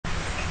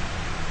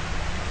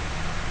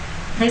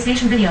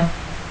PlayStation Video.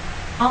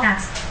 All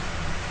apps.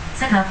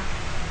 Setup.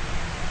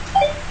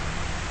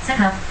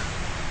 Setup.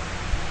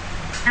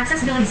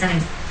 Accessibility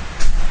settings.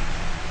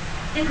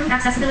 Improve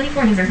accessibility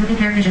for users with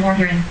impaired vision or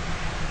hearing.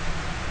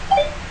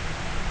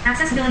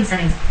 Accessibility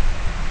settings.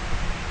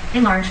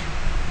 Enlarge.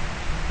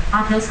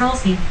 Auto scroll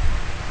speed.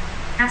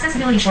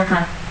 Accessibility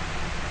shortcut.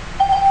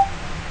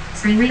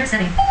 Screen reader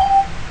setting.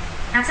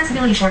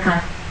 Accessibility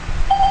shortcut.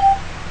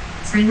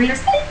 Screen reader.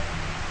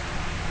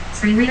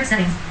 Screen reader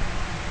settings.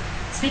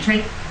 Speech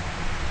rate.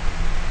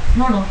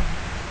 Normal.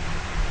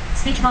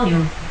 Speech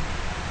volume.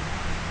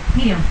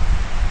 Medium.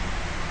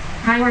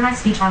 Prioritize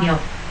speech audio.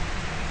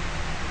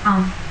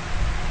 On.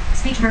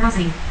 Speech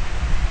verbosity.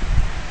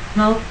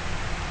 Low.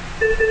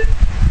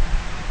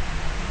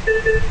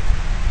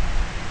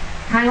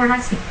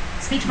 Prioritize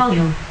speech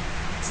volume.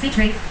 Speech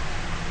rate.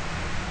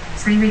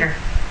 Screen reader.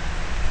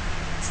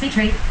 Speech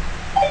rate.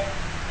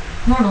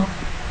 Normal.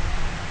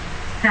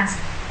 Fast.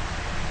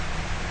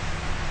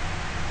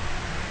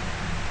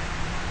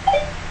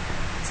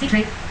 Speech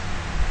rate.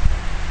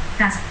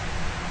 Fast.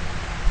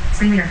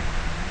 Screen reader.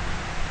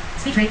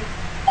 Speech rate.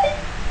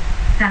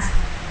 Fast.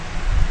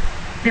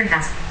 Very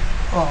fast.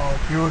 Oh,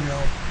 here we go.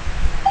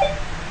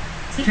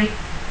 Speech rate.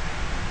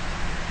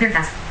 Very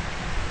fast.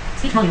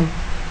 Speech volume.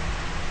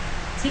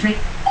 Speech rate.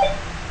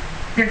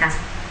 Very fast.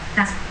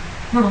 Fast.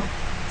 Normal.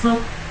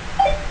 Slow.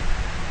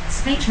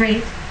 Speech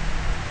rate.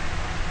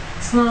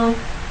 Slow.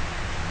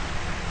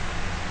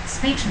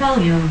 Speech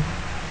volume.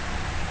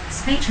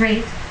 Speech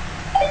rate.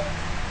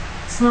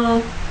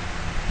 Slow.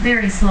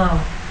 Very slow.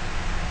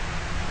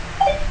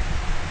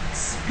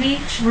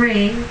 Speech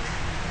rate.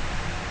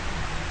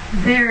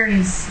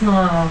 Very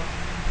slow.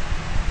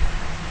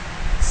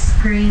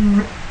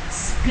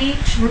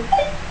 Speech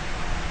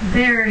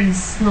very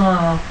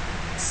slow.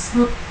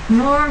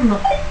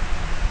 Normal.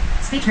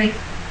 Speech rate.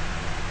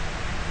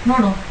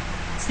 Normal.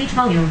 Speech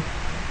volume.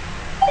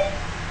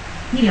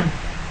 Medium.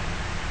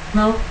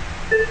 Low.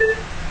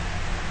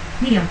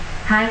 Medium.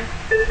 High.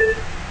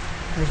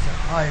 There's the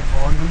high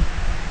volume.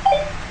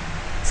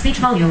 Speech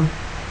volume.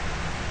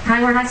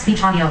 Prioritize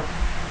speech audio.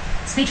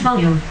 Speech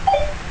volume.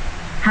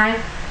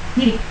 High.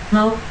 Medium.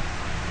 Low. Low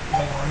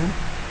volume.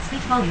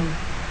 Speech volume.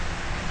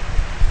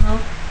 Low.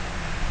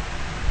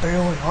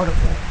 Barely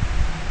audible.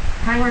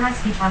 Prioritize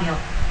speech audio.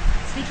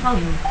 Speech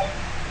volume.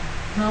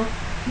 Low.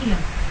 Medium.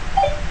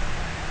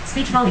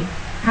 Speech volume.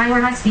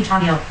 Prioritize speech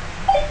audio.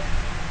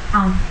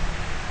 On.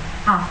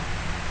 Off.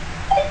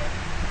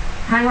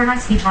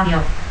 Prioritize speech audio.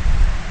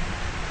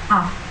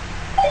 Off.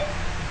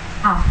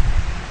 Off.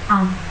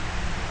 On.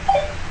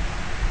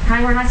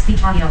 Prioritize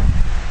speech audio.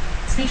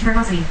 Speech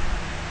verbosity.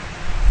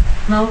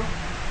 Low.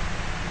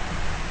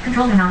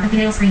 Controlled amount of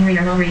detail screen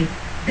reader will read.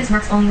 This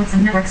works only with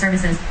some network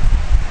services.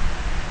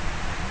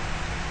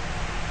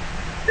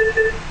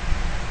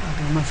 Not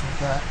gonna mess with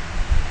that.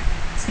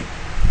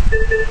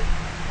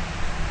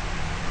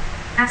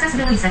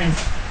 Accessibility settings.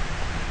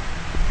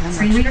 And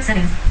Screen reader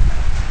settings.